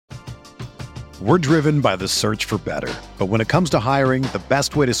We're driven by the search for better. But when it comes to hiring, the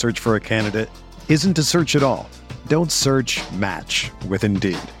best way to search for a candidate isn't to search at all. Don't search, match with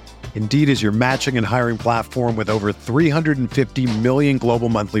Indeed. Indeed is your matching and hiring platform with over 350 million global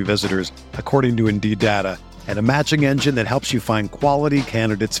monthly visitors, according to Indeed data, and a matching engine that helps you find quality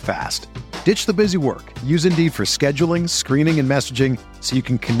candidates fast. Ditch the busy work. Use Indeed for scheduling, screening, and messaging so you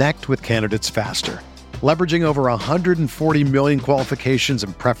can connect with candidates faster. Leveraging over 140 million qualifications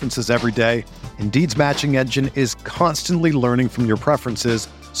and preferences every day, Indeed's matching engine is constantly learning from your preferences,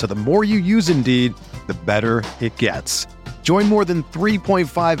 so the more you use Indeed, the better it gets. Join more than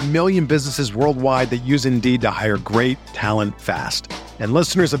 3.5 million businesses worldwide that use Indeed to hire great talent fast. And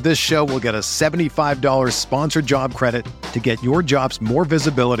listeners of this show will get a $75 sponsored job credit to get your jobs more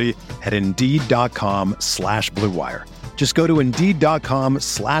visibility at Indeed.com/Blue Wire. Just go to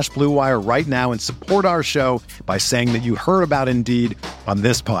Indeed.com/Blue Wire right now and support our show by saying that you heard about Indeed on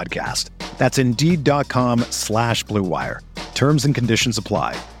this podcast. That's Indeed.com/Blue Wire. Terms and conditions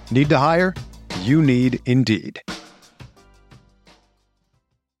apply. Need to hire? You need Indeed.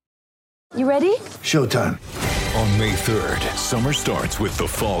 You ready? Showtime. On May 3rd, summer starts with The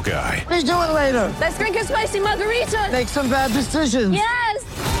Fall Guy. Let's do it later. Let's drink a spicy margarita. Make some bad decisions. Yes!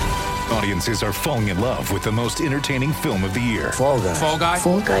 Audiences are falling in love with the most entertaining film of the year. Fall Guy. Fall Guy.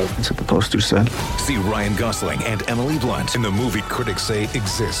 Fall Guy. That's what the poster said. See Ryan Gosling and Emily Blunt in the movie critics say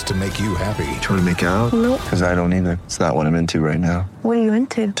exists to make you happy. Trying to make it out? Nope. Because I don't either. It's not what I'm into right now. What are you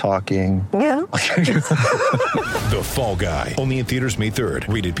into? Talking. Yeah. The Fall Guy. Only in theaters May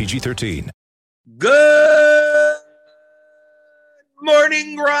 3rd. Rated PG-13. Good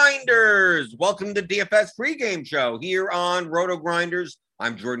morning, Grinders. Welcome to DFS pregame show here on Roto Grinders.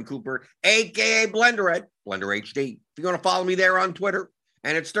 I'm Jordan Cooper, a.k.a. Blender at Blender HD. If you want to follow me there on Twitter,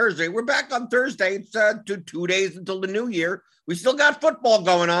 and it's Thursday. We're back on Thursday. It's 2 days until the new year. We still got football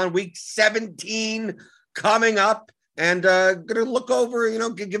going on. Week 17 coming up. And going to look over,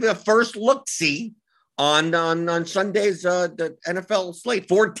 give you a first look-see on Sunday's the NFL slate.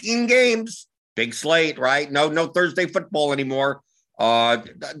 14 games. Big slate, right? No Thursday football anymore. We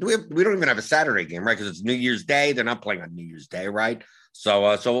don't even have a Saturday game, right? Because it's New Year's Day. They're not playing on New Year's Day, right?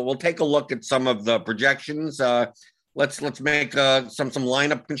 So we'll take a look at some of the projections. Let's make some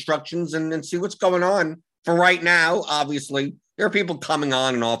lineup constructions and see what's going on. For right now, obviously, there are people coming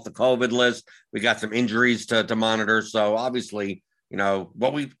on and off the COVID list. We got some injuries to monitor. So obviously,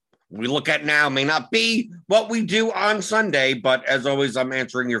 what we look at now may not be what we do on Sunday. But as always, I'm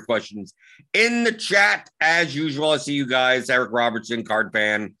answering your questions in the chat as usual. I see you guys, Eric Robertson, Card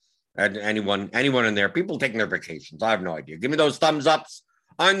Fan. And anyone in there, people taking their vacations. I have no idea. Give me those thumbs ups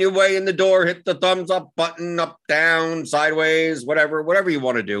on your way in the door. Hit the thumbs up button, up, down, sideways, whatever you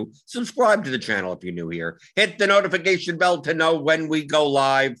want to do. Subscribe to the channel if you're new here. Hit the notification bell to know when we go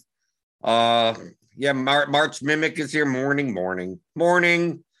live. March Mimic is here. Morning.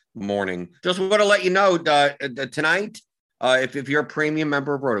 Just want to let you know tonight, if you're a premium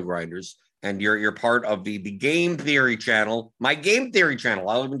member of Roto Grinders, and you're part of the Game Theory channel, my Game Theory channel.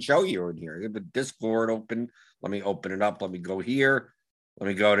 I'll even show you in here. I have a Discord open. Let me open it up. Let me go here. Let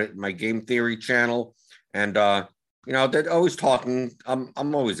me go to my Game Theory channel. And, they're always talking. I'm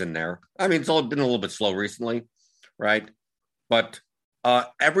always in there. I mean, it's all been a little bit slow recently, right? But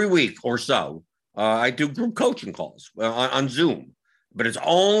every week or so, I do group coaching calls on Zoom. But it's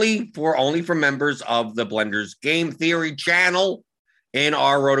only for members of the Blender's Game Theory channel in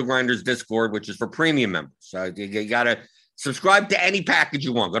our Roto Grinders Discord, which is for premium members. So you got to subscribe to any package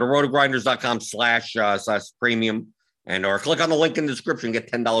you want. Go to rotogrinders.com/premium or click on the link in the description,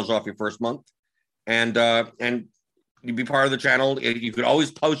 get $10 off your first month. And you be part of the channel. You could always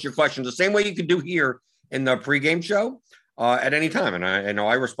post your questions the same way you could do here in the pregame show at any time. And I know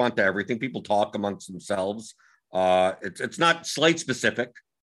I respond to everything. People talk amongst themselves. It's not slate specific.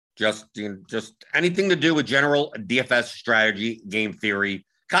 Just anything to do with general DFS strategy, game theory,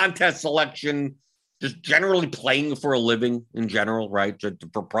 contest selection, just generally playing for a living in general, right?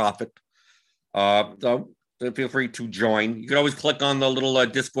 For profit. So feel free to join. You can always click on the little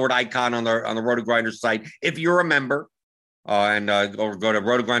Discord icon on the Roto Grinders site if you're a member, and go to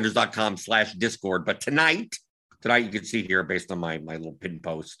rotogrinders.com/Discord. But tonight you can see here based on my little pin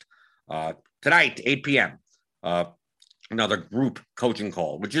post. Tonight, 8 p.m. Another group coaching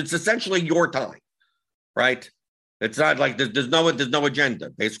call, which is essentially your time, right? It's not like there's no agenda.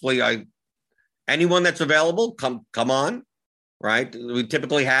 Basically, anyone that's available, come on, right? We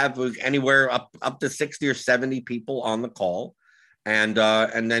typically have anywhere up to 60 or 70 people on the call, and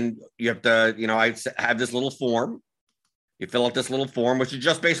then you have to, I have this little form. You fill out this little form, which is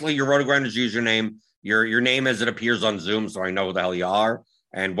just basically your Roto Grinders username, your name as it appears on Zoom, so I know who the hell you are.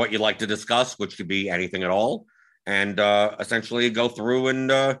 and what you'd like to discuss, which could be anything at all. And essentially go through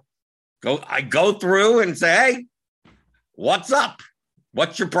and go through and say, hey, what's up?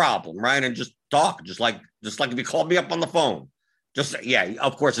 What's your problem? Right. And just talk, just like if you called me up on the phone.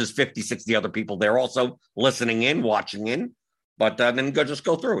 Of course, there's 50, 60 other people there also listening in, watching in. But then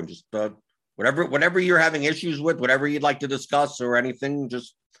go through and just whatever you're having issues with, whatever you'd like to discuss or anything,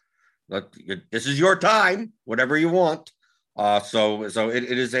 just this is your time, whatever you want. So it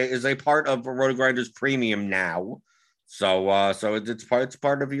is a part of Roto Grinders Premium now. So it's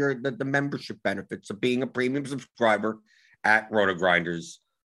part of the membership benefits of being a premium subscriber at Roto Grinders.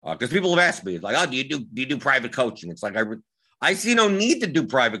 Because people have asked me, like, oh, do you do private coaching? It's like I see no need to do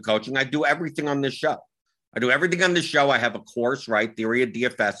private coaching. I do everything on this show. I have a course, right?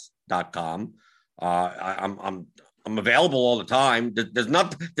 theoryofdfs.com. I'm available all the time. There's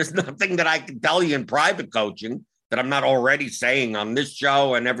nothing that I can tell you in private coaching that I'm not already saying on this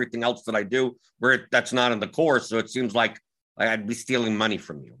show and everything else that I do where that's not in the course. So it seems like I'd be stealing money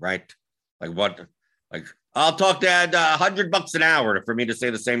from you, right? Like what? Like I'll talk to $100 an hour for me to say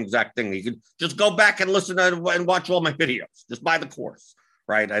the same exact thing. You can just go back and listen to and watch all my videos. Just buy the course,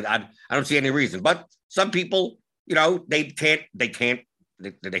 right? I don't see any reason. But some people, they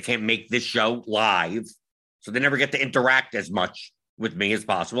can't make this show live, so they never get to interact as much with me as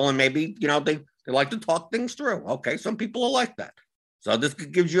possible. And maybe they like to talk things through. Okay, some people are like that. So this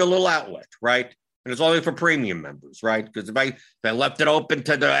gives you a little outlet, right? And it's only for premium members, right? Because if I left it open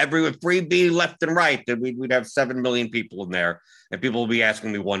to every freebie left and right, then we'd have 7 million people in there, and people will be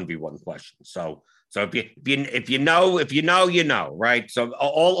asking me 1v1 questions. So if you know, you know, right? So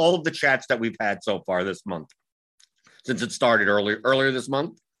all of the chats that we've had so far this month, since it started earlier this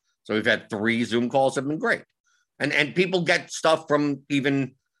month, so we've had 3 Zoom calls, have been great, and people get stuff from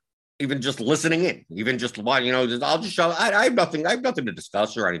even just listening in, even just I'll just show. I have nothing to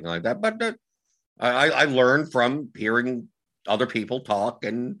discuss or anything like that, but. I learned from hearing other people talk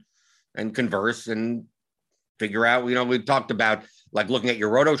and converse and figure out, we talked about like looking at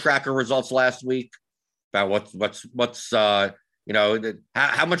your Roto Tracker results last week about what's how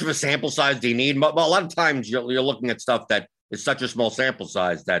much of a sample size do you need? But a lot of times you're looking at stuff that is such a small sample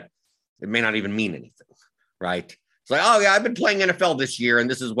size that it may not even mean anything, right? It's like, oh yeah, I've been playing NFL this year and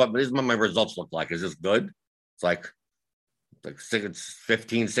this is what my results look like. Is this good? It's like it's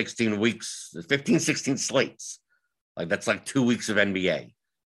 15, 16 weeks, 15, 16 slates. Like that's like 2 weeks of NBA.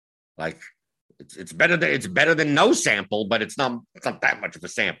 Like it's better than no sample, but it's not that much of a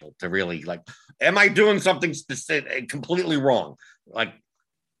sample to really like, am I doing something specific, completely wrong? Like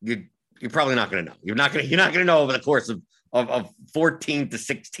you're probably not going to know. You're not going to know over the course of 14 to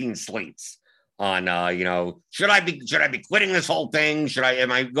 16 slates on, should I be quitting this whole thing?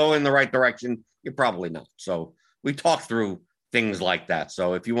 Am I going in the right direction? You're probably not. So we talk through things like that.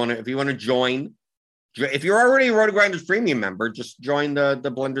 So if you want to join, if you're already a Roto Grinders Premium member, just join the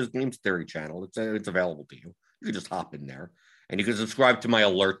Blenders Games Theory channel. It's available to you. You can just hop in there and you can subscribe to my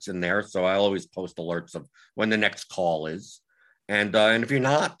alerts in there. So I always post alerts of when the next call is. And if you're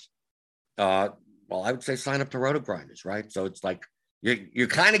not, I would say sign up to Roto Grinders, right? So it's like you're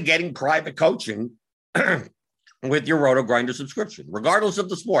kind of getting private coaching with your Roto Grinder subscription, regardless of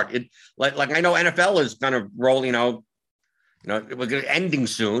the sport. It like I know NFL is kind of rolling, we're ending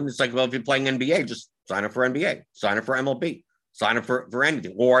soon. It's like, well, if you're playing NBA, just sign up for NBA, sign up for MLB, sign up for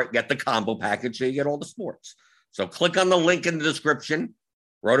anything, or get the combo package so you get all the sports. So click on the link in the description,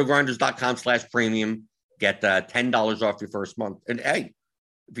 rotogrinders.com/premium, get $10 off your first month. And hey,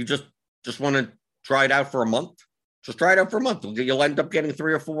 if you just want to try it out for a month, just try it out for a month. You'll end up getting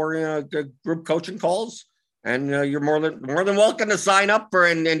 3 or 4 group coaching calls, and you're more than welcome to sign up for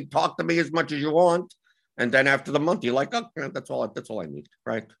and talk to me as much as you want. And then after the month, you're like, oh, that's all I need,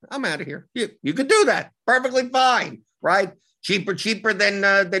 right? I'm out of here. You could do that perfectly fine, right? Cheaper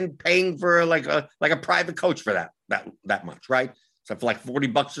than paying for like a private coach for that much, right? So for like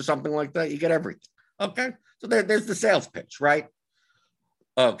 $40 or something like that, you get everything. Okay, so there's the sales pitch, right?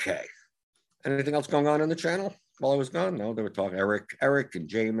 Okay. Anything else going on in the channel while I was gone? No, they were talking Eric and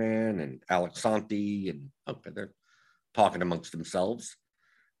J-Man and Alex Santi, and okay, they're talking amongst themselves.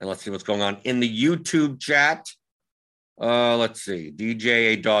 And let's see what's going on in the YouTube chat. Let's see.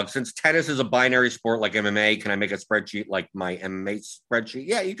 DJ A Dog. Since tennis is a binary sport like MMA, can I make a spreadsheet like my MMA spreadsheet?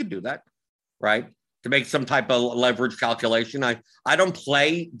 Yeah, you could do that, right? To make some type of leverage calculation. I don't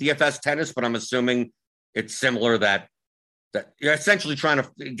play DFS tennis, but I'm assuming it's similar that you're essentially trying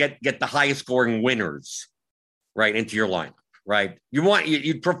to get the highest scoring winners right into your lineup, right?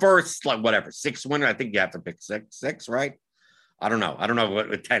 You'd prefer like whatever 6 winner. I think you have to pick six, right? I don't know what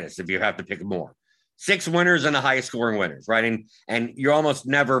with tennis if you have to pick more. 6 winners and the highest scoring winners, right? And you almost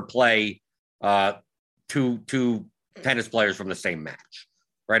never play two tennis players from the same match,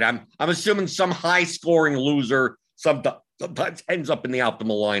 right? I'm assuming some high scoring loser sometimes ends up in the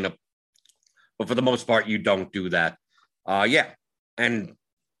optimal lineup, but for the most part, you don't do that. And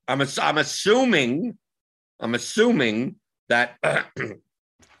I'm assuming that the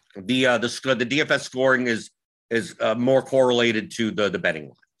DFS scoring is more correlated to the betting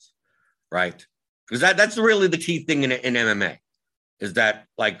lines, right? Because that's really the key thing in MMA, is that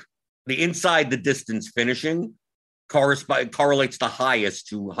like the inside the distance finishing correlates the highest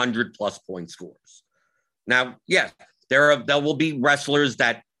to 100 plus point scores. Now, yes, there will be wrestlers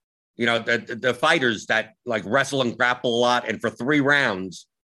that, the fighters that like wrestle and grapple a lot, and for 3 rounds,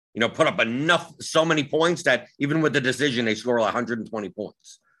 put up so many points that even with the decision, they score 120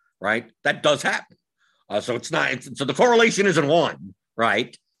 points, right? That does happen. So so the correlation isn't 1,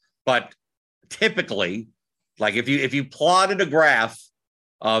 right? But typically, like if you plotted a graph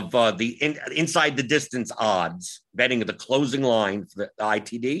of inside the distance odds, betting at the closing line for the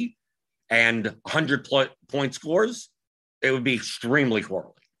ITD and 100 point scores, it would be extremely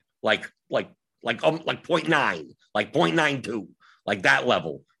correlated, like 0.9, like 0.92, like that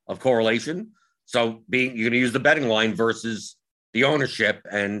level of correlation. So you're going to use the betting line versus the ownership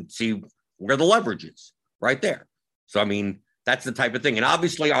and see where the leverage is right there. So, I mean, that's the type of thing. And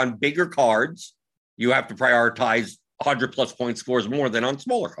obviously on bigger cards, you have to prioritize 100 plus point scores more than on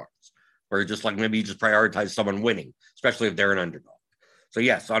smaller cards, where just like maybe you just prioritize someone winning, especially if they're an underdog. So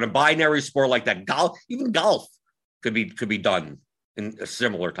yes, on a binary sport like that, even golf could be done in a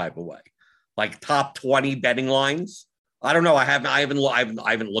similar type of way, like top 20 betting lines. I don't know. I haven't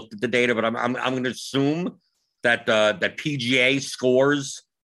looked at the data, but I'm going to assume that that PGA scores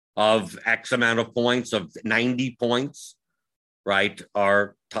of X amount of points, of 90 points, right,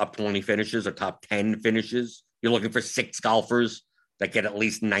 are top 20 finishes or top 10 finishes. You're looking for 6 golfers that get at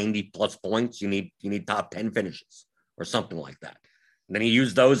least 90 plus points. You need top 10 finishes or something like that. And then you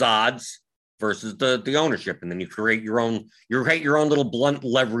use those odds versus the ownership, and then you create your own little blunt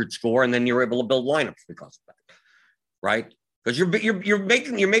leverage score, and then you're able to build lineups because of that, right? Because you're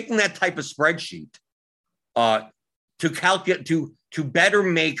making that type of spreadsheet to calculate to better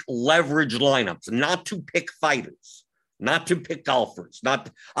make leverage lineups, not to pick fighters, not to pick golfers,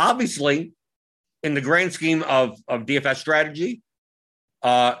 not obviously in the grand scheme of DFS strategy.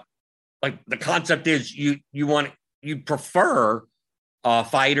 Like the concept is you prefer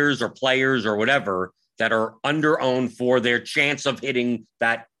fighters or players or whatever that are under-owned for their chance of hitting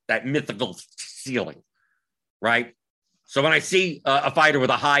that mythical ceiling, right? So when I see a fighter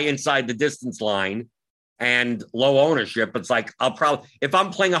with a high inside the distance line and low ownership, it's like if I'm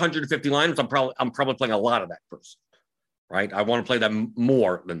playing 150 lines, I'm probably playing a lot of that person, right? I want to play them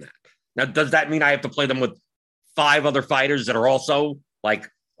more than that. Now, does that mean I have to play them with 5 other fighters that are also like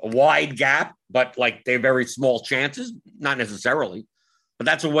a wide gap, but like they're very small chances? Not necessarily. But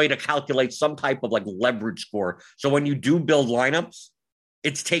that's a way to calculate some type of like leverage score. So when you do build lineups,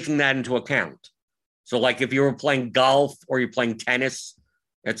 it's taking that into account. So like if you were playing golf or you're playing tennis,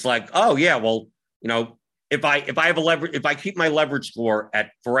 it's like, oh yeah, well, if I have if I keep my leverage score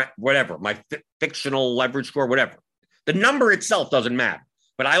at whatever, my fictional leverage score, whatever, the number itself doesn't matter.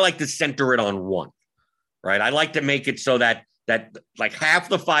 But I like to center it on 1, right? I like to make it so that like half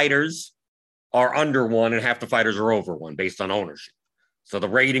the fighters are under 1 and half the fighters are over 1 based on ownership. So the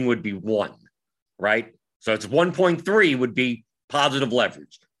rating would be 1, right? So it's 1.3 would be positive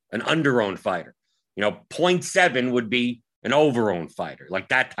leverage, an under-owned fighter. 0.7 would be an over-owned fighter, like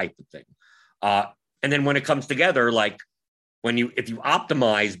that type of thing. And then when it comes together, like if you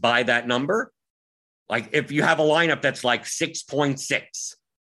optimize by that number, like if you have a lineup that's like 6.6,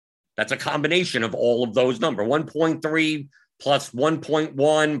 that's a combination of all of those numbers, 1.3 plus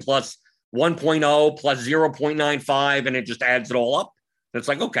 1.1 plus 1.0 plus 0.95, and it just adds it all up. And it's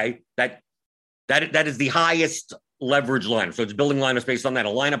like, okay, that is the highest leverage lineup. So it's building lineups based on that. A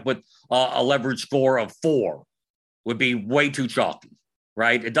lineup with a leverage score of 4 would be way too chalky,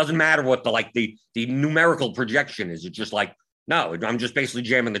 right? It doesn't matter what the numerical projection is. It's just like, no, I'm just basically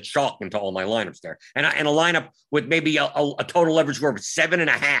jamming the chalk into all my lineups there. And a lineup with maybe a total leverage score of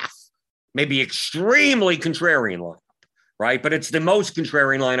 7.5, maybe extremely contrarian lineup, right? But it's the most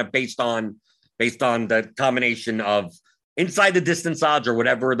contrarian lineup based on the combination of inside the distance odds or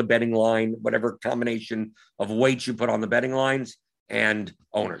whatever the betting line, whatever combination of weights you put on the betting lines and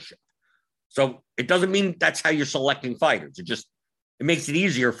ownership. So it doesn't mean that's how you're selecting fighters. It makes it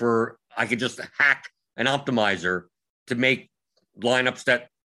easier I could just hack an optimizer to make lineups that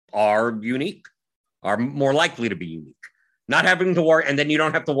are unique, are more likely to be unique. Not having to worry, and then you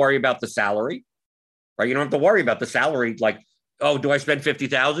don't have to worry about the salary, right? You don't have to worry about the salary. Like, oh, do I spend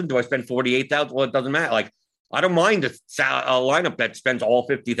 50,000? Do I spend 48,000? Well, it doesn't matter. Like, I don't mind a lineup that spends all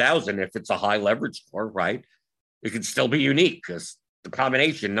 50,000 if it's a high leverage score, right? It can still be unique because the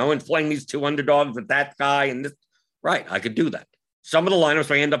combination, no one's playing these two underdogs with that guy and this. Right, I could do that. Some of the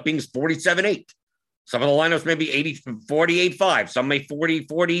lineups may end up being 47-8. Some of the lineups may be 48-5. Some may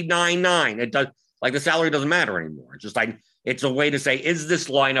 49-9. It does, like, the salary doesn't matter anymore. It's just like, it's a way to say, is this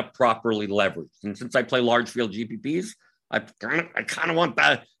lineup properly leveraged? And since I play large field GPPs, I kind of want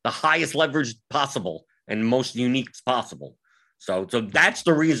the highest leverage possible and most unique possible. So that's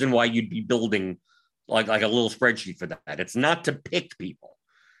the reason why you'd be building like a little spreadsheet for that. It's not to pick people.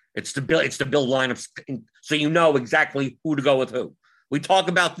 It's to build lineups so you know exactly who to go with who. We talk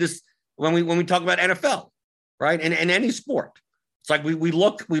about this when we talk about NFL, right? And any sport. It's like we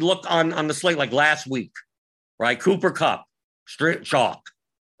look on the slate like last week, right? Cooper Kupp, chalk.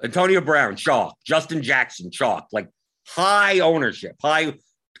 Antonio Brown, chalk. Justin Jackson, chalk. Like high ownership,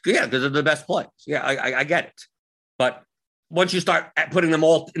 because they're the best players. Yeah, I get it. But once you start putting them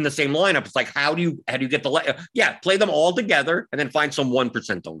all in the same lineup, it's like, how do you get play them all together and then find some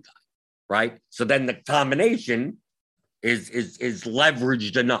 1% owned guy, right? So then the combination is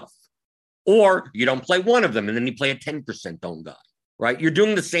leveraged enough. Or you don't play one of them and then you play a 10% owned guy, right? You're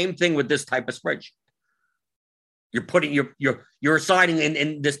doing the same thing with this type of spreadsheet. You're putting you're assigning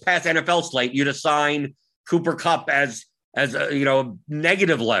in this past NFL slate, you'd assign Cooper Kupp as a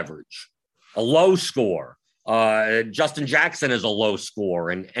negative leverage, a low score. Justin Jackson is a low score,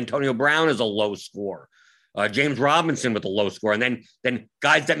 and Antonio Brown is a low score. James Robinson with a low score, and then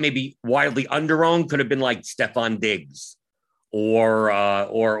guys that may be wildly underowned could have been like Stephon Diggs or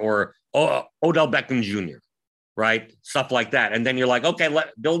Odell Beckham Jr., right? Stuff like that. And then you're like, okay,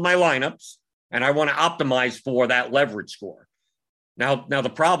 build my lineups, and I want to optimize for that leverage score. Now the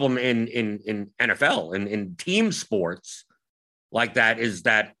problem in NFL and in team sports like that is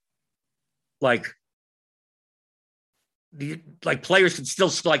that players can still,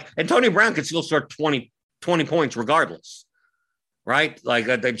 like Antonio Brown could still score 20 points regardless, right?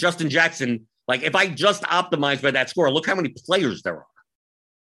 Like Justin Jackson, like if I just optimize by that score, look how many players there are,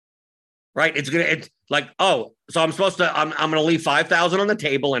 right? It's like, oh, so I'm going to leave 5,000 on the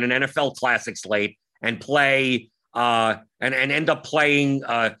table in an NFL classic slate and play and end up playing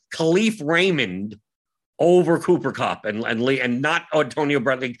Khalif Raymond over Cooper Kupp and not Antonio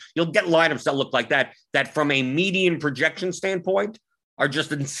Brown. You'll get lineups that look like that from a median projection standpoint are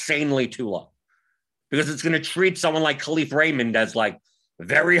just insanely too low, because it's going to treat someone like Khalif Raymond as like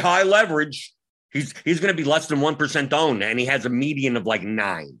very high leverage. He's going to be less than 1% owned, and he has a median of like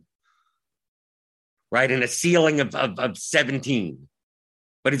 9, right? And a ceiling of 17,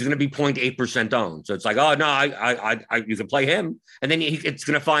 but he's going to be 0.8% owned. So it's like, oh no, I you can play him, and then it's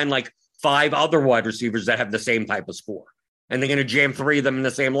going to find like 5 other wide receivers that have the same type of score, and they're going to jam 3 of them in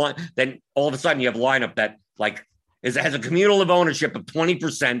the same line. Then all of a sudden you have a lineup that like has a cumulative ownership of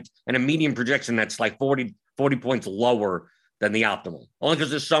 20% and a median projection that's like 40 points lower than the optimal, only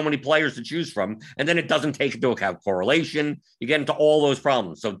because there's so many players to choose from. And then it doesn't take into account correlation. You get into all those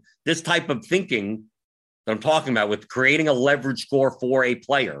problems. So this type of thinking that I'm talking about with creating a leverage score for a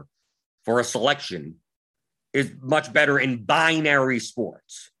player, for a selection, is much better in binary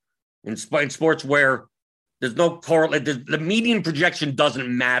sports. In sports where there's no correlate, the median projection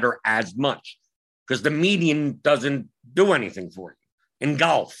doesn't matter as much because the median doesn't do anything for you. In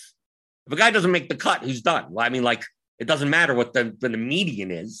golf, if a guy doesn't make the cut, he's done. Well, I mean, like, it doesn't matter what the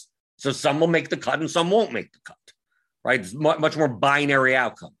median is. So some will make the cut and some won't make the cut, right? It's much more binary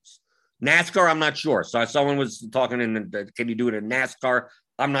outcomes. NASCAR, I'm not sure. So someone was talking can you do it in NASCAR?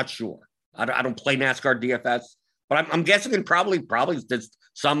 I'm not sure. I don't play NASCAR DFS, but I'm guessing it probably there's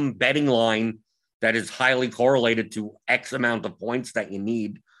some betting line that is highly correlated to X amount of points that you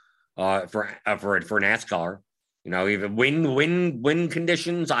need for NASCAR. Even win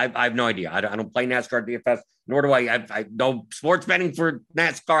conditions. I have no idea. I don't play NASCAR DFS, nor do I know sports betting for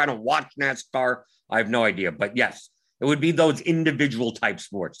NASCAR. I don't watch NASCAR. I have no idea. But yes, it would be those individual type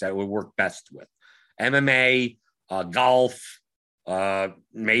sports that would work best with MMA, golf,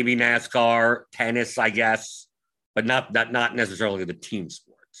 maybe NASCAR, tennis, I guess, but not necessarily the team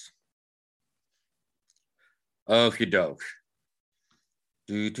sports. Okie doke.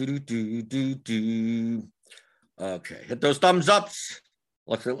 Okay, hit those thumbs ups.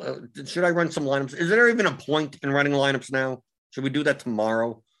 Should I run some lineups? Is there even a point in running lineups now? Should we do that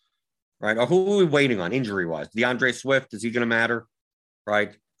tomorrow? Right? Or who are we waiting on injury-wise? DeAndre Swift, is he going to matter?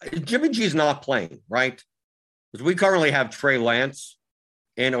 Right? Jimmy G's not playing, right? Because we currently have Trey Lance,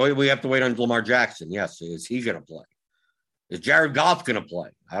 and we have to wait on Lamar Jackson. Yes, is he going to play? Is Jared Goff going to play?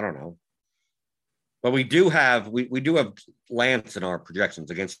 I don't know. But we do have Lance in our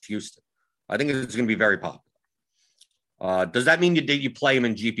projections against Houston. I think it's going to be very popular. Does that mean you play him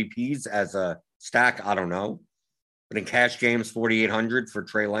in GPPs as a stack? I don't know. But in cash games, 4,800 for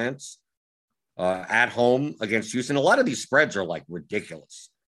Trey Lance. At home against Houston, a lot of these spreads are like ridiculous.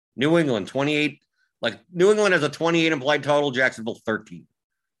 New England, 28. Like New England has a 28 implied total, Jacksonville 13.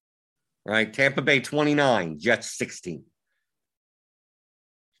 Right? Tampa Bay 29, Jets 16.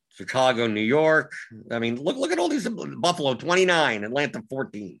 Chicago, New York. I mean, look at all these. Buffalo 29, Atlanta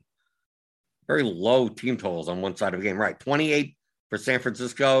 14. Very low team totals on one side of the game. Right. 28 for San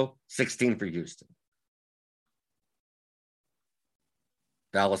Francisco, 16 for Houston.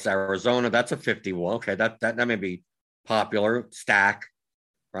 Dallas, Arizona, that's a 50. Well, okay, that may be popular. Stack,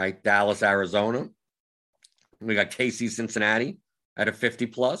 right? Dallas, Arizona. We got KC, Cincinnati at a 50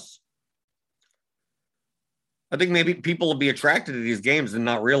 plus. I think maybe people will be attracted to these games and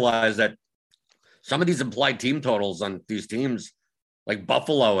not realize that some of these implied team totals on these teams, like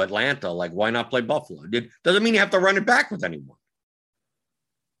Buffalo, Atlanta, like why not play Buffalo? Doesn't mean you have to run it back with anyone.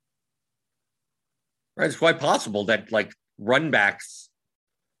 Right? It's quite possible that like run backs,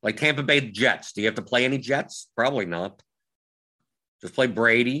 like Tampa Bay Jets. Do you have to play any Jets? Probably not. Just play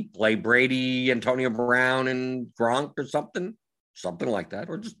Brady, Antonio Brown, and Gronk or something like that,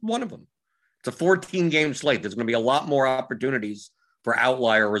 or just one of them. It's a 14-game slate. There's going to be a lot more opportunities for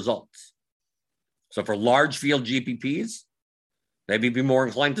outlier results. So for large field GPPs, maybe be more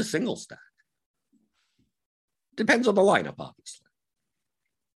inclined to single stack. Depends on the lineup, obviously.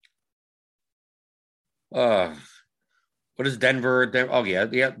 What is Denver? Oh,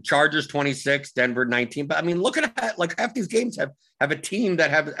 yeah. Chargers 26, Denver 19. But I mean, look at that. Like half these games have a team that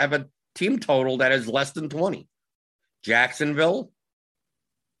have a team total that is less than 20. Jacksonville,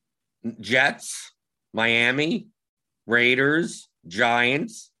 Jets, Miami, Raiders,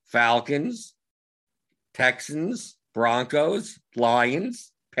 Giants, Falcons, Texans, Broncos,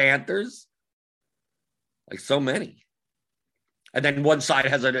 Lions, Panthers. Like so many. And then one side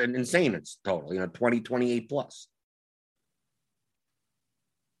has an insane total, 20, 28 plus.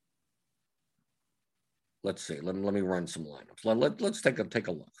 Let's see. Let me run some lineups. Let's take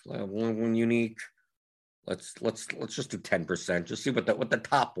a look. One unique. Let's just do 10%. Just see what the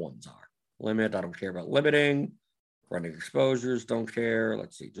top ones are. Limit. I don't care about limiting. Running exposures. Don't care.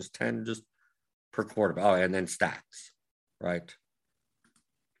 Let's see. Just 10. Just per quarter. Oh, and then stacks. Right.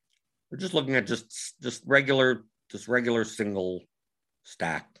 We're just looking at just regular single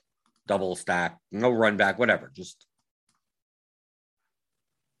stack, double stack, no run back, whatever. Just.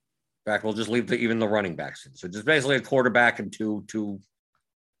 In fact, we'll just leave even the running backs in. So just basically a quarterback and two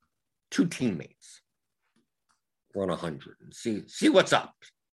teammates. Run 100 and see what's up.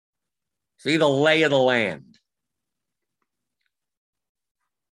 See the lay of the land.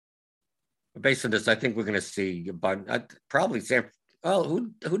 But based on this, I think we're going to see probably Sam. Oh,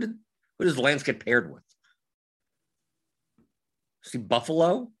 who does Lance get paired with? See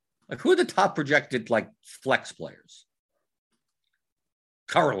Buffalo. Like who are the top projected like flex players?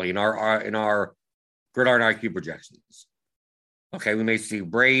 Currently in our Gridiron IQ projections. Okay, we may see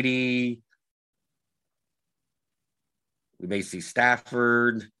Brady. We may see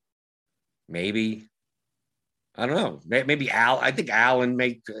Stafford. Maybe. I don't know. Maybe I think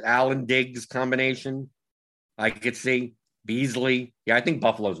Allen Diggs combination. I could see Beasley. Yeah, I think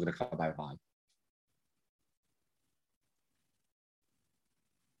Buffalo's going to come by high.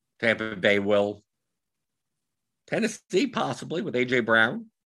 Tampa Bay will. Tennessee, possibly, with A.J. Brown.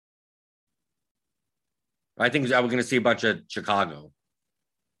 I think we're going to see a bunch of Chicago.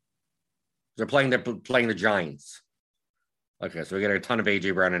 They're playing the Giants. Okay, so we get a ton of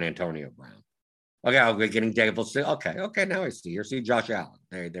A.J. Brown and Antonio Brown. Okay, we're getting Davis. Okay, now I see. You see Josh Allen.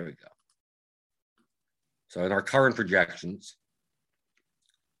 There we go. So in our current projections,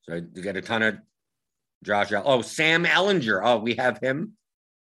 so you get a ton of Josh Allen. Oh, Sam Ellinger. Oh, we have him.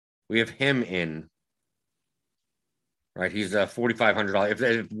 We have him in. Right, he's a $4,500.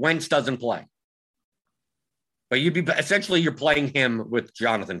 If Wentz doesn't play, but you're playing him with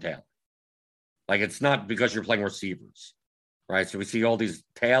Jonathan Taylor. Like it's not because you're playing receivers, right? So we see all these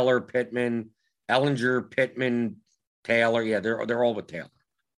Taylor, Pittman, Ellinger, Pittman, Taylor. Yeah, they're all with Taylor.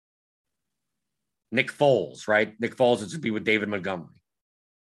 Nick Foles, right? Nick Foles is to be with David Montgomery.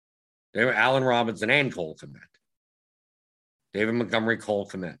 They were Allen Robinson and Cole Kmet. David Montgomery, Cole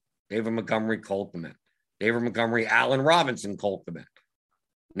Kmet. David Montgomery, Cole Kmet. David Montgomery, Allen Robinson, Colt Kmet.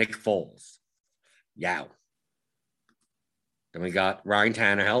 Nick Foles. Yow. Then we got Ryan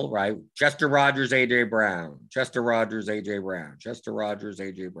Tannehill, right? Chester Rogers, A.J. Brown. Chester Rogers, A.J. Brown. Chester Rogers,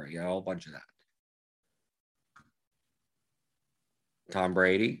 A.J. Brown. Yeah, a whole bunch of that. Tom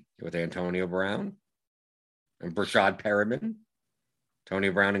Brady with Antonio Brown. And Brashad Perriman, Tony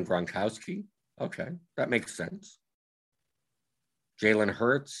Brown, and Gronkowski. Okay, that makes sense. Jalen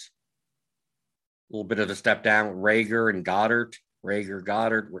Hurts, a little bit of a step down with Rager and Goddard.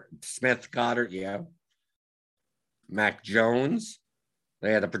 Smith, Goddard, yeah. Mac Jones.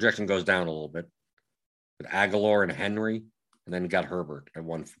 Yeah, the projection goes down a little bit. With Aguilar and Henry, and then you got Herbert at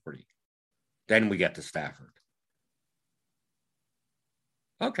 140. Then we get to Stafford.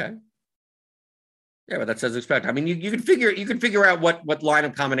 Okay. Yeah, but that's as expected. I mean, you can figure out what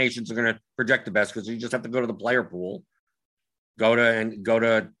lineup combinations are going to project the best because you just have to go to the player pool, go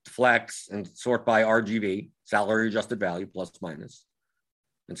to Flex and sort by RGV, salary adjusted value, plus minus,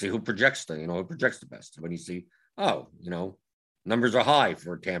 and see who projects the best. When you see, numbers are high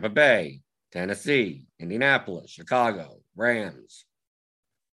for Tampa Bay, Tennessee, Indianapolis, Chicago, Rams.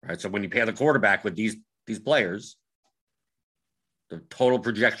 Right. So when you pair the quarterback with these players, the total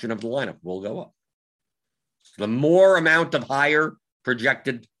projection of the lineup will go up. So the more amount of higher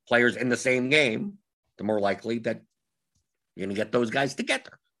projected players in the same game, the more likely that you're going to get those guys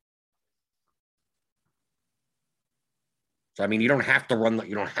together. So I mean, you don't have to run the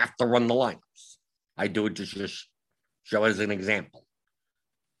lineups. I do it to just show as an example.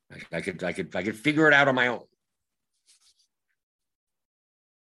 I could figure it out on my own.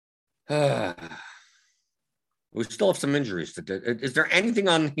 We still have some injuries to do. Is there anything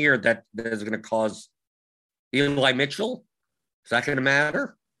on here that is going to cause Eli Mitchell? Is that going to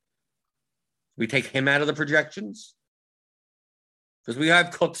matter? We take him out of the projections? Because we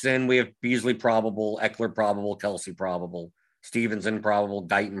have Cooks in, we have Beasley probable, Eckler probable, Kelsey probable, Stevenson probable,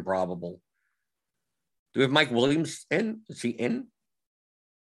 Guyton probable. Do we have Mike Williams in? Is he in?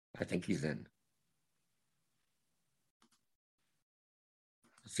 I think he's in.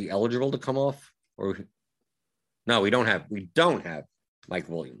 Is he eligible to come off? Or no, we don't have Mike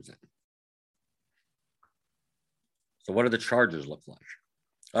Williams in. So what do the Chargers look like?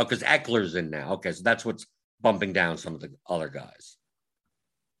 Oh, because Eckler's in now. Okay, so that's what's bumping down some of the other guys.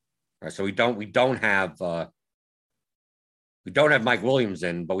 All right, so we don't have Mike Williams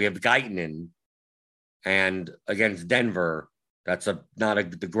in, but we have Guyton in, and against Denver, that's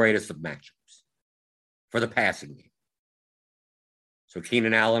not the greatest of matchups for the passing game. So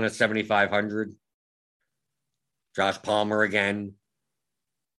Keenan Allen at 7,500, Josh Palmer again.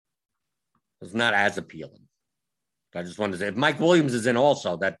 It's not as appealing. I just wanted to say, if Mike Williams is in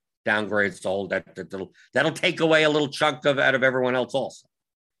also, that downgrades the whole, that'll take away a little chunk out of everyone else also.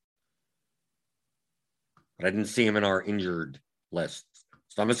 But I didn't see him in our injured list.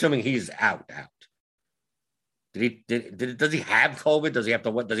 So I'm assuming he's out. Does he have COVID? Does he have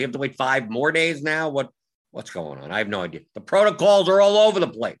to wait 5 more days now? What's going on? I have no idea. The protocols are all over the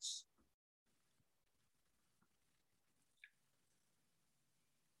place.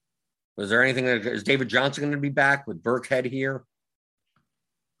 Was there anything is David Johnson going to be back with Burkhead here?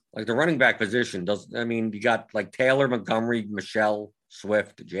 Like the running back position you got like Taylor, Montgomery, Michelle,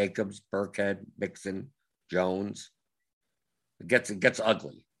 Swift, Jacobs, Burkhead, Mixon, Jones. It gets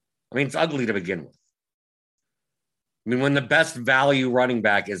ugly. I mean, it's ugly to begin with. I mean, when the best value running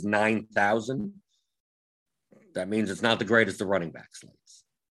back is 9,000, that means it's not the greatest of running back slates.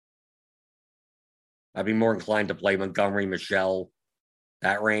 I'd be more inclined to play Montgomery, Michelle,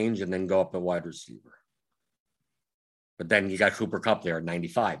 that range, and then go up to wide receiver. But then you got Cooper Kupp there at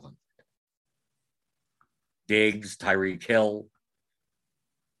 9,500. Diggs, Tyreek Hill.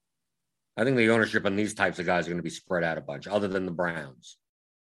 I think the ownership on these types of guys are going to be spread out a bunch, other than the Browns.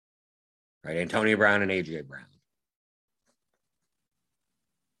 Right? Antonio Brown and A.J. Brown.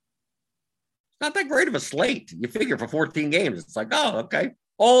 It's not that great of a slate. You figure for 14 games, it's like, oh, okay.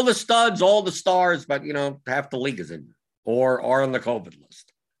 All the studs, all the stars, but, half the league is in or are on the COVID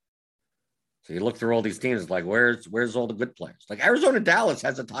list. So you look through all these teams, it's like, where's all the good players? Like Arizona Dallas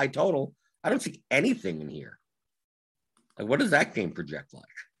has a high total. I don't see anything in here. Like, what does that game project like?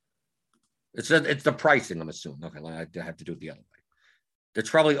 It's the pricing, I'm assuming. Okay, I have to do it the other way. It's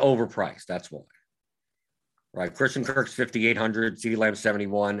probably overpriced. That's why. Right. Christian Kirk's 5,800, CeeDee Lamb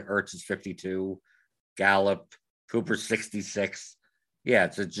 71, Ertz is 52, Gallup, Cooper 66. Yeah,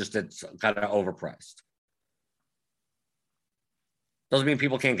 it's kind of overpriced. Doesn't mean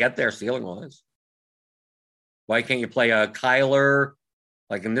people can't get there ceiling wise. Why can't you play a Kyler,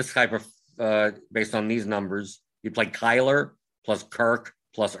 like in this type of, based on these numbers, you play Kyler plus Kirk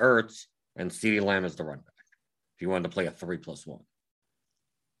plus Ertz and CeeDee Lamb as the run back. If you wanted to play a 3+1.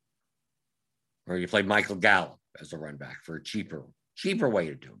 Or you play Michael Gallup as a run back for a cheaper way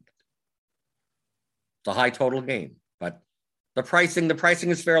to do it. It's a high total game, but the pricing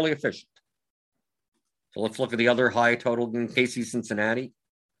is fairly efficient. So let's look at the other high total in KC Cincinnati.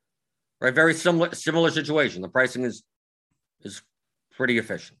 Right, very similar situation. The pricing is pretty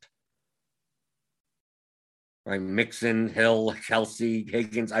efficient. Right, Mixon, Hill, Kelsey,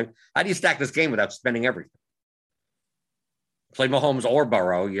 Higgins. How do you stack this game without spending everything? Play Mahomes or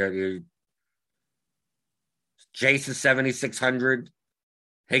Burrow. Chase is 7,600.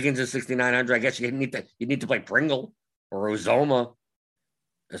 Higgins is 6,900. I guess you need to play Pringle or Uzoma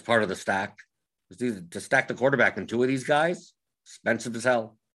as part of the stack. To stack the quarterback in two of these guys, expensive as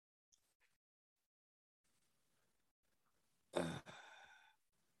hell.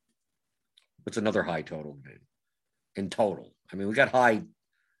 What's another high total in total? I mean, we got high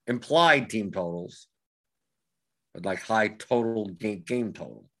implied team totals, but like high total game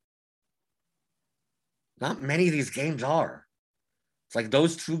total. Not many of these games are. It's like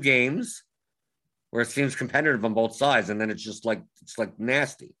those two games where it seems competitive on both sides, and then it's like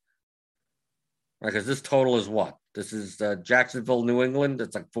nasty. Right, because this total is what? This is Jacksonville, New England.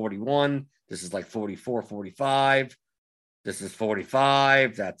 It's like 41. This is like 44, 45. This is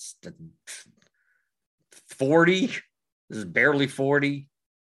 45. That's 40. This is barely 40.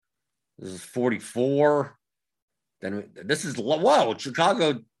 This is 44. Then this is, whoa,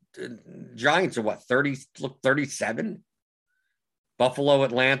 Chicago Giants are what, 30, look, 37? Buffalo,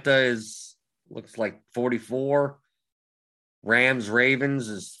 Atlanta looks like 44. Rams, Ravens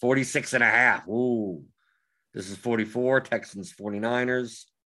is 46 and a half. Ooh, this is 44. Texans, 49ers.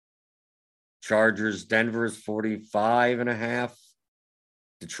 Chargers, Denver is 45 and a half.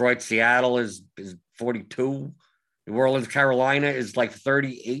 Detroit, Seattle is 42. New Orleans, Carolina is like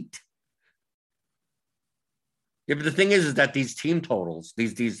 38. Yeah, but the thing is that these team totals,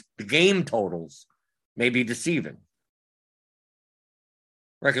 the game totals may be deceiving.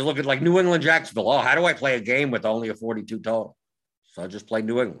 Right, because look at like New England, Jacksonville. Oh, how do I play a game with only a 42 total? So I just play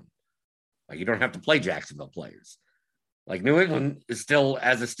New England. Like, you don't have to play Jacksonville players. Like, New England is still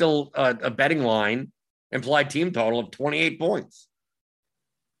a betting line, implied team total of 28 points.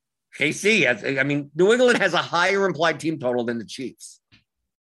 KC, New England has a higher implied team total than the Chiefs.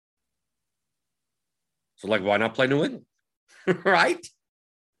 So, like, why not play New England? Right?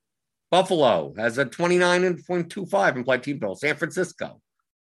 Buffalo has a 29.25 implied team total. San Francisco.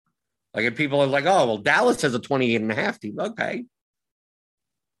 Like, if people are like, oh, well, Dallas has a 28.5 team. Okay.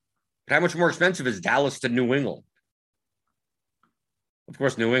 But how much more expensive is Dallas to New England? Of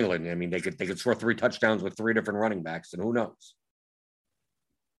course, New England, I mean, they could score 3 touchdowns with 3 different running backs, and who knows?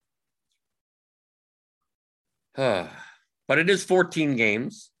 But it is 14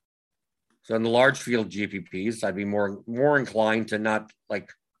 games. So in the large field GPPs, I'd be more inclined to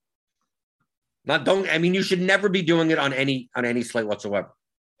you should never be doing it on any slate whatsoever.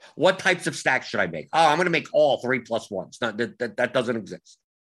 What types of stacks should I make? Oh, I'm going to make all 3+1s. That doesn't exist.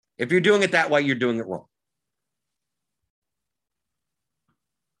 If you're doing it that way, you're doing it wrong.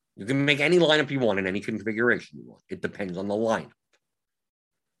 You can make any lineup you want in any configuration you want. It depends on the lineup.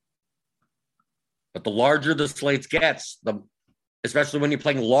 But the larger the slates gets, especially when you're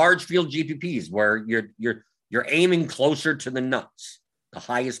playing large field GPPs where you're aiming closer to the nuts, the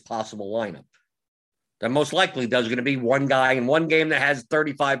highest possible lineup, then most likely there's going to be one guy in one game that has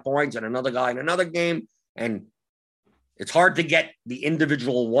 35 points and another guy in another game. And it's hard to get the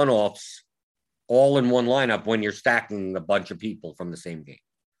individual one-offs all in one lineup when you're stacking a bunch of people from the same game.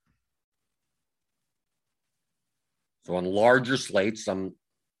 So on larger slates, I'm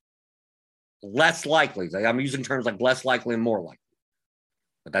less likely. I'm using terms like less likely and more likely.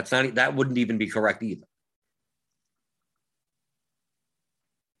 But that wouldn't even be correct either.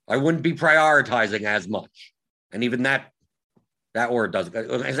 I wouldn't be prioritizing as much. And even that word doesn't.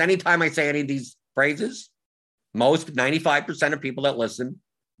 As any time I say any of these phrases, 95% of people that listen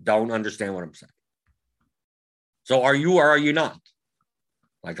don't understand what I'm saying. So are you or are you not?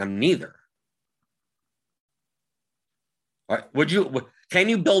 Like, I'm neither. All right, can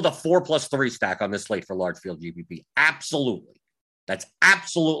you build a 4+3 stack on this slate for large field GPP? Absolutely. That's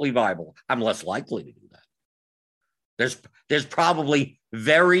absolutely viable. I'm less likely to do that. There's probably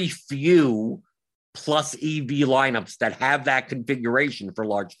very few plus EV lineups that have that configuration for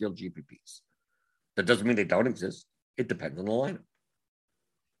large field GPPs. That doesn't mean they don't exist. It depends on the lineup.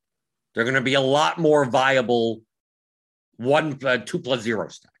 They're going to be a lot more viable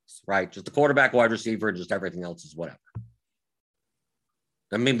 2+0 stacks, right? Just the quarterback, wide receiver, and just everything else is whatever.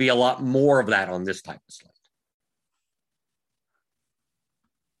 There may be a lot more of that on this type of slate.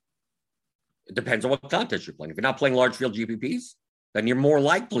 It depends on what contest you're playing. If you're not playing large field GPPs, then you're more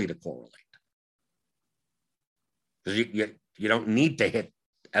likely to correlate. Because you don't need to hit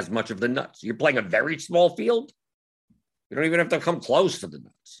as much of the nuts. You're playing a very small field. You don't even have to come close to the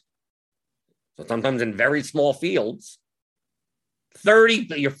nuts. So sometimes in very small fields, 30,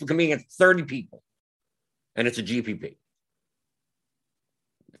 you're competing against 30 people, and it's a GPP.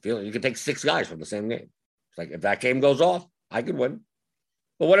 You can take 6 guys from the same game. It's like, if that game goes off, I could win.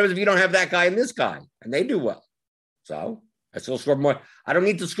 But what if you don't have that guy and this guy, and they do well? So I still score more. I don't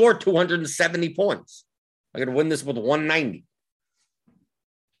need to score 270 points. I could win this with 190.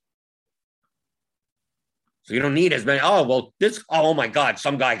 So you don't need as many. Oh my God,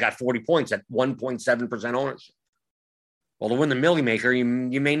 some guy got 40 points at 1.7% ownership. Well, to win the Millie Maker, you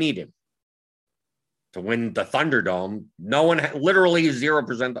may need him. To win the Thunderdome, literally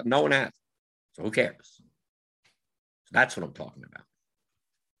 0%. No one has. So who cares? So that's what I'm talking about.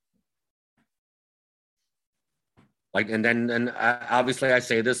 And then obviously I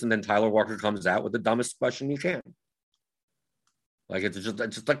say this, and then Tyler Walker comes out with the dumbest question you can. Like, it's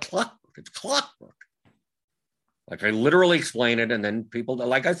just a clockwork. It's clockwork. Like, I literally explain it, and then people,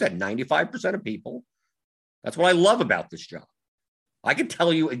 like I said, 95% of people, that's what I love about this job. I can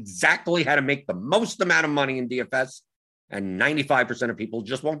tell you exactly how to make the most amount of money in DFS, and 95% of people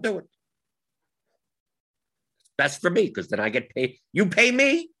just won't do it. It's best for me, because then I get paid. You pay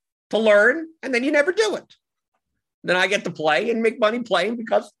me to learn, and then you never do it. Then I get to play and make money playing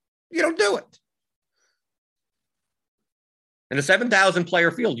because you don't do it. In a 7,000 player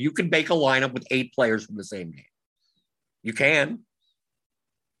field, you can make a lineup with 8 players from the same game. You can.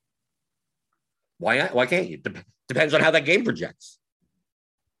 Why not? Why can't you? Depends on how that game projects.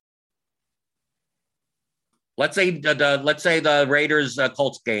 Let's say the Raiders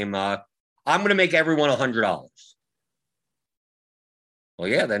Colts game. I'm going to make everyone $100. Well,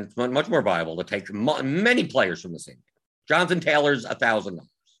 yeah, then it's much more viable to take many players from the same game. Jonathan Taylor's $1,000.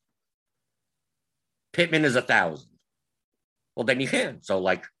 Pittman is $1,000. Well, then you can. So,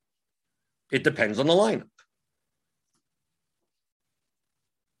 it depends on the lineup.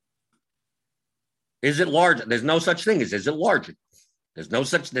 Is it large? There's no such thing as is it large? There's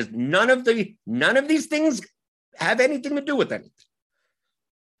none of these things have anything to do with anything.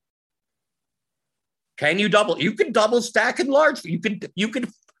 Can you double? You can double stack and large. You could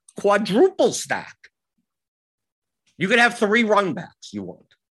quadruple stack. You could have 3 run backs you want.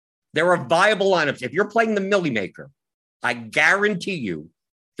 There are viable lineups. If you're playing the Millie Maker, I guarantee you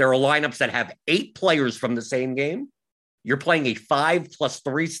there are lineups that have 8 players from the same game. You're playing a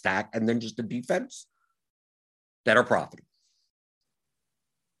 5+3 stack and then just a defense that are profitable.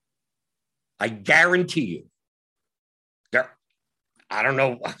 I guarantee you. I don't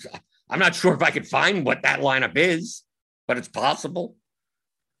know. I'm not sure if I could find what that lineup is, but it's possible.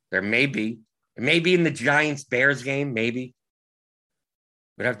 There may be. It may be in the Giants-Bears game, maybe. It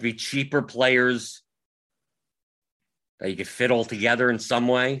would have to be cheaper players that you could fit all together in some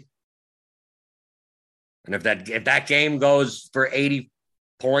way. And if that game goes for 80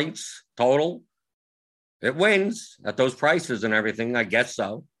 points total, it wins at those prices and everything. I guess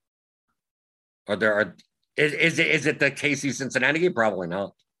so. Is it the KC Cincinnati game? Probably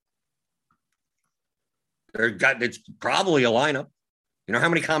not. It's probably a lineup. You know how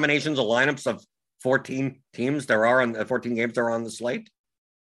many combinations of lineups of 14 teams there are on 14 games there are on the slate?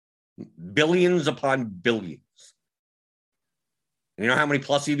 Billions upon billions. And you know how many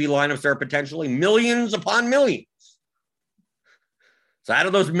plus EV lineups there are potentially? Millions upon millions. So out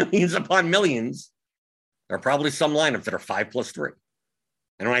of those millions upon millions, there are probably some lineups that are 5+3.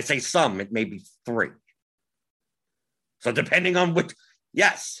 And when I say some, it may be 3. So depending on which,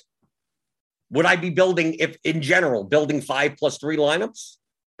 yes. Would I be building, if in general, building 5+3 lineups?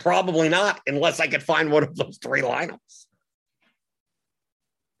 Probably not, unless I could find one of those 3 lineups.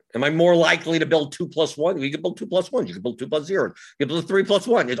 Am I more likely to build 2+1? You can build 2+1. You can build 2+0. You can build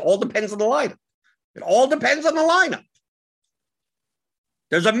 3+1. It all depends on the lineup. It all depends on the lineup.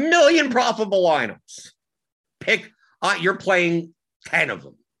 There's a million profitable lineups. You're playing 10 of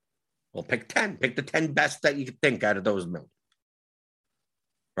them. Well, pick 10. Pick the 10 best that you can think out of those million.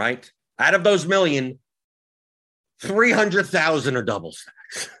 Right? Out of those million, 300,000 are double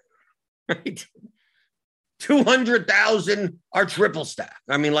stacks. Right? 200,000 are triple stack.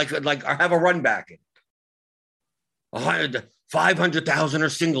 I mean, like I have a run back in. 500,000 are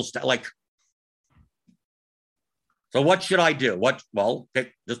single stack. So what should I do?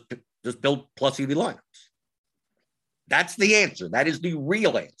 Just build plus EV lineups. That's the answer. That is the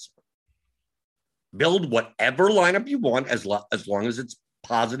real answer. Build whatever lineup you want as long as it's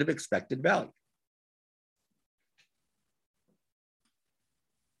positive expected value.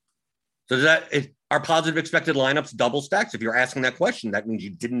 So are positive expected lineups double stacks? If you're asking that question, that means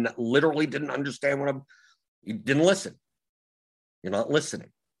you literally didn't understand you didn't listen. You're not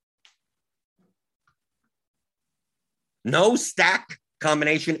listening. No stack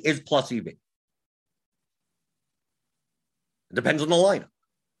combination is plus EV. It depends on the lineup.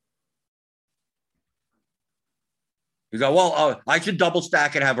 You go, well, I should double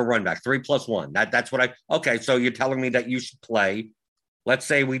stack and have a run back, 3+1. That's what okay. So you're telling me that you should play. Let's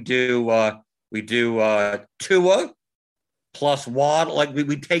say we do Tua plus Waddle. Like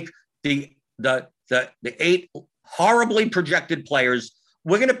we take the 8 horribly projected players.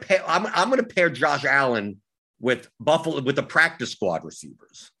 We're gonna pay. I'm gonna pair Josh Allen with Buffalo with the practice squad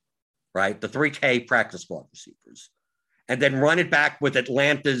receivers, right? The 3K practice squad receivers, and then run it back with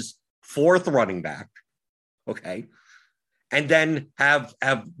Atlanta's 4th running back. Okay. And then have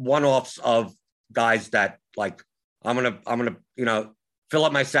one-offs of guys that like I'm gonna fill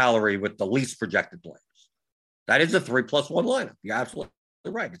up my salary with the least projected players. That is a 3+1 lineup. You're absolutely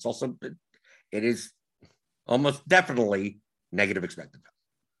right. It's also it is almost definitely negative expected value.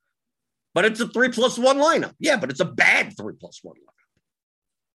 But it's a 3+1 lineup. Yeah, but it's a bad 3+1 lineup.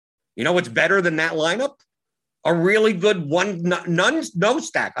 You know what's better than that lineup? A really good no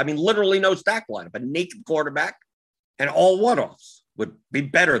stack. I mean, literally no stack lineup. A naked quarterback. And all one-offs would be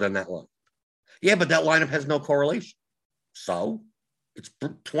better than that lineup. Yeah, but that lineup has no correlation. So it's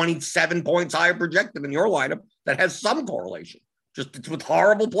 27 points higher projected than your lineup that has some correlation. Just it's with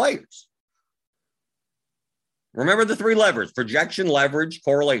horrible players. Remember the 3 levers: projection, leverage,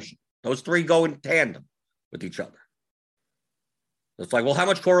 correlation. Those 3 go in tandem with each other. It's like, well, how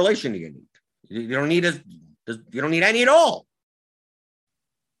much correlation do you need? You don't need any at all.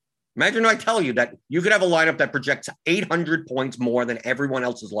 Imagine I tell you that you could have a lineup that projects 800 points more than everyone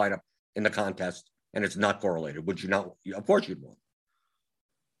else's lineup in the contest, and it's not correlated. Would you not? Of course you'd want.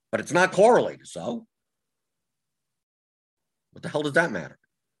 But it's not correlated, so what the hell does that matter?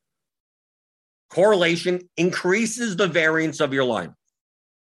 Correlation increases the variance of your lineup.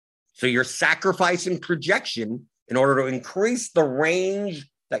 So you're sacrificing projection in order to increase the range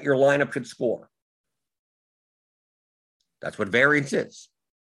that your lineup could score. That's what variance is.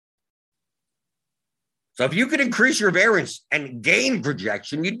 So if you could increase your variance and gain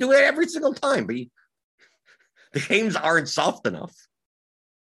projection, you'd do it every single time. But the games aren't soft enough.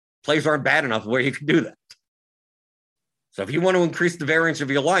 Plays aren't bad enough where you can do that. So if you want to increase the variance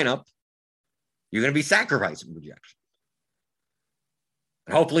of your lineup, you're going to be sacrificing projection.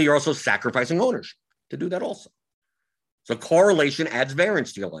 And hopefully you're also sacrificing ownership to do that also. So correlation adds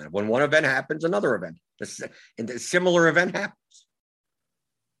variance to your lineup. When one event happens, another event, a similar event happens.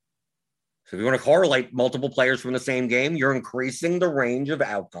 So if you want to correlate multiple players from the same game, you're increasing the range of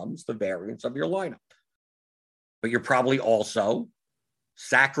outcomes, the variance of your lineup. But you're probably also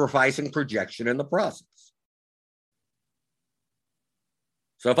sacrificing projection in the process.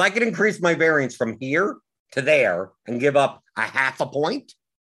 So if I could increase my variance from here to there and give up a 0.5 point,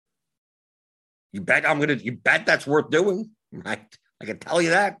 you bet that's worth doing, right? I can tell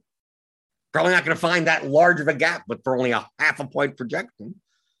you that. Probably not going to find that large of a gap, but for only a 0.5 point projection.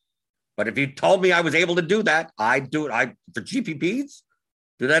 But if you told me I was able to do that, I'd do it. For GPPs,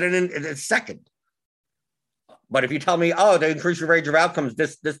 do that in a second. But if you tell me, to increase your range of outcomes,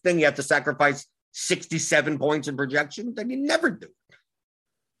 this thing you have to sacrifice 67 points in projection, then you never do it.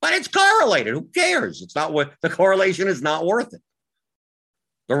 But it's correlated. Who cares? It's not what the correlation is not worth it.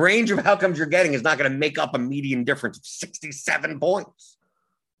 The range of outcomes you're getting is not going to make up a median difference of 67 points.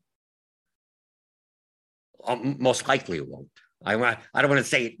 Most likely it won't. I don't want to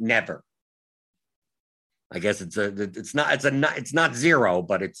say it never. I guess it's not zero,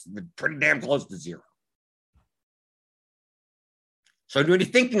 but it's pretty damn close to zero. So when you're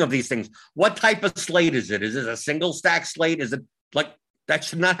thinking of these things, what type of slate is it? Is it a single stack slate? Is it like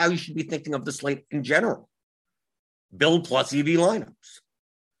that's not how you should be thinking of the slate in general? Build plus EV lineups.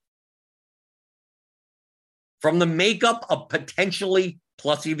 From the makeup of potentially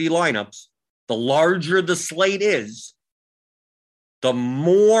plus EV lineups, the larger the slate is, the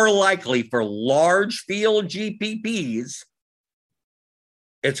more likely for large field GPPs,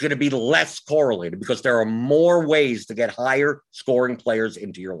 it's going to be less correlated because there are more ways to get higher scoring players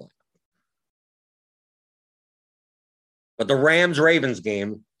into your lineup. But the Rams-Ravens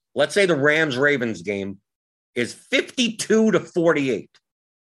game, let's say the Rams-Ravens game is 52-48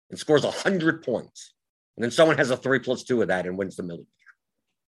 and scores 100 points. And then someone has a 3+2 of that and wins the $1 million.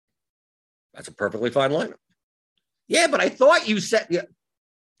 That's a perfectly fine lineup. Yeah, but I thought you said,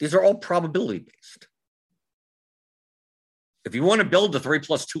 these are all probability based. If you want to build a 3+2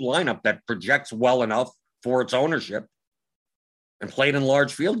 lineup that projects well enough for its ownership and played in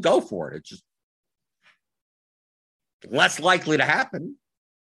large field, go for it. It's just less likely to happen.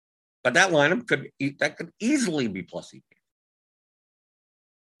 But that lineup could easily be plus EV.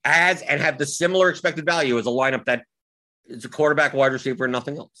 And have the similar expected value as a lineup that is a quarterback, wide receiver, and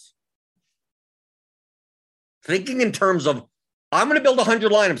nothing else. Thinking in terms of I'm going to build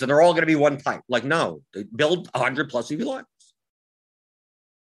 100 lineups and they're all going to be one type. Like, no, build 100 plus EV lineups.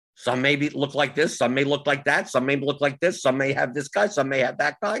 Some may look like this. Some may look like that. Some may look like this. Some may have this guy. Some may have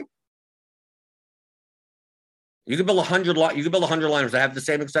that guy. You can build 100 lineups that have the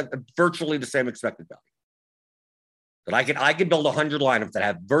same virtually the same expected value. But I could build 100 lineups that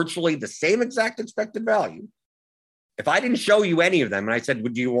have virtually the same exact expected value. If I didn't show you any of them and I said,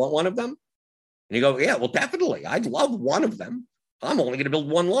 would you want one of them? And you go, yeah, well, definitely. I'd love one of them. I'm only going to build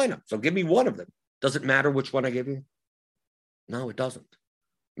one lineup. So give me one of them. Does it matter which one I give you? No, it doesn't.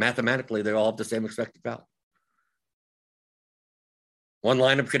 Mathematically, they all have the same expected value. One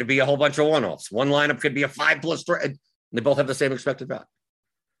lineup could be a whole bunch of one-offs. One lineup could be a 5+3. And they both have the same expected value.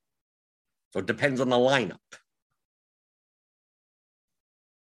 So it depends on the lineup.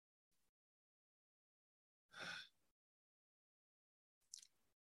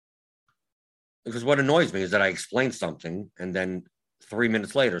 Because what annoys me is that I explain something and then 3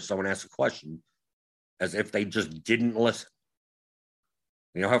 minutes later, someone asks a question as if they just didn't listen.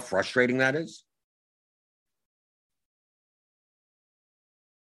 You know how frustrating that is?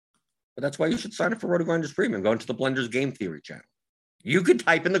 But that's why you should sign up for RotoGrinders Premium. Go into the Blenders Game Theory channel. You could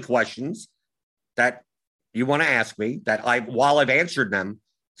type in the questions that you want to ask me that while I've answered them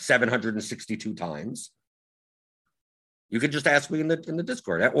 762 times, you could just ask me in the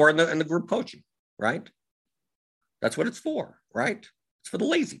Discord or in the group coaching, right? That's what it's for, right? It's for the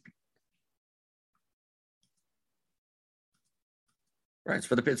lazy people. Right?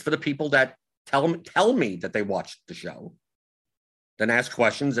 It's for the people that tell me that they watched the show, then ask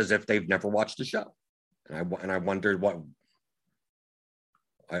questions as if they've never watched the show. And I wondered what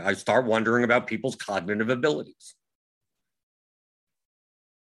I start wondering about people's cognitive abilities.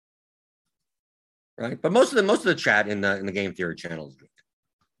 Right? But most of the chat in the Game Theory channel is good.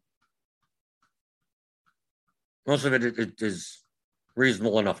 Most of it is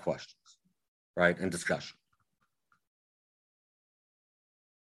reasonable enough questions, right? And discussion.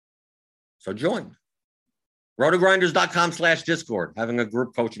 So join. Rotogrinders.com/Discord, having a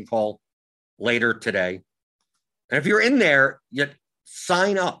group coaching call later today. And if you're in there, you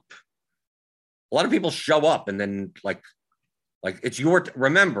sign up. A lot of people show up and then like it's your,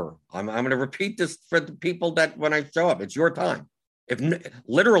 remember, I'm going to repeat this for the people that when I show up, it's your time. If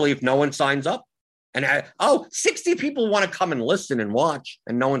no one signs up and 60 people want to come and listen and watch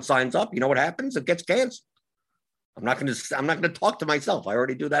and no one signs up, you know what happens? It gets canceled. I'm not going to talk to myself. I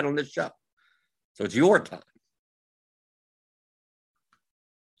already do that on this show. So it's your time.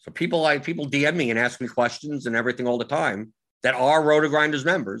 So people DM me and ask me questions and everything all the time that are RotoGrinders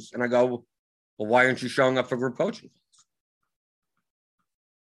members. And I go, well, why aren't you showing up for group coaching?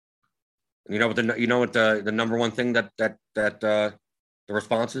 And you know what the number one thing that the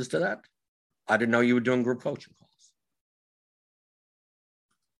response is to that? I didn't know you were doing group coaching calls.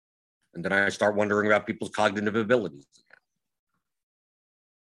 And then I start wondering about people's cognitive abilities again.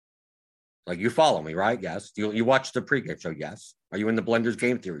 Like, you follow me, right? Yes. You watch the pregame show? Yes. Are you in the Blenders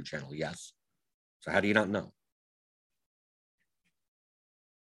Game Theory channel? Yes. So how do you not know?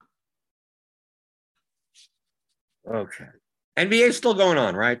 Okay. NBA is still going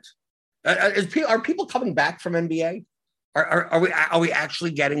on, right? Are people coming back from NBA? Are we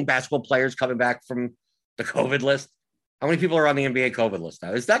actually getting basketball players coming back from the COVID list? How many people are on the NBA COVID list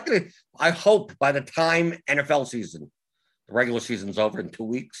now? Is that going to? I hope by the time NFL season, the regular season's over in 2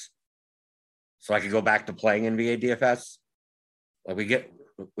 weeks, so I could go back to playing NBA DFS. Like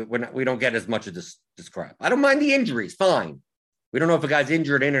we don't get as much of this crap. I don't mind the injuries, fine. We don't know if a guy's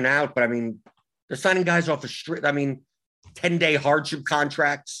injured in and out, but I mean, they're signing guys off a street. I mean, 10-day hardship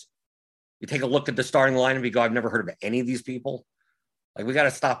contracts. You take a look at the starting line and you go, I've never heard of any of these people. Like, we got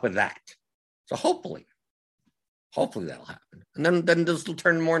to stop with that. So hopefully that'll happen. And then this will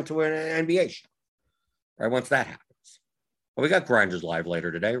turn more into an NBA show, right? Once that happens. Well, we got Grinders Live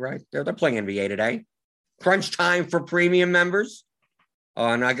later today, right? They're playing NBA today. Crunch time for premium members.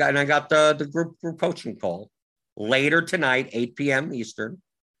 And I got the group coaching call later tonight, 8 p.m. Eastern.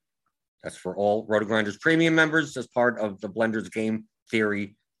 That's for all RotoGrinders premium members as part of the Blenders Game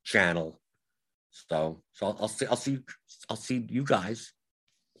Theory channel. So I'll see you guys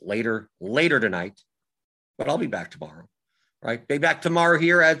later tonight, but I'll be back tomorrow, right? Be back tomorrow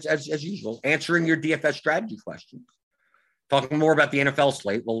here as usual, answering your DFS strategy questions, talking more about the NFL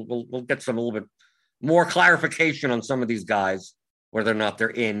slate. We'll get a little bit more clarification on some of these guys, whether or not they're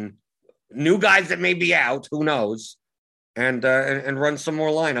in, new guys that may be out, who knows, and run some more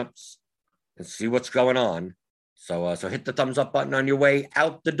lineups and see what's going on. So hit the thumbs up button on your way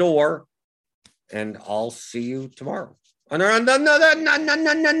out the door, and I'll see you tomorrow. Another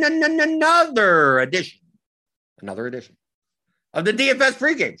edition of the DFS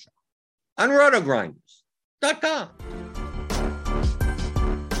pregame show on rotogrinders.com.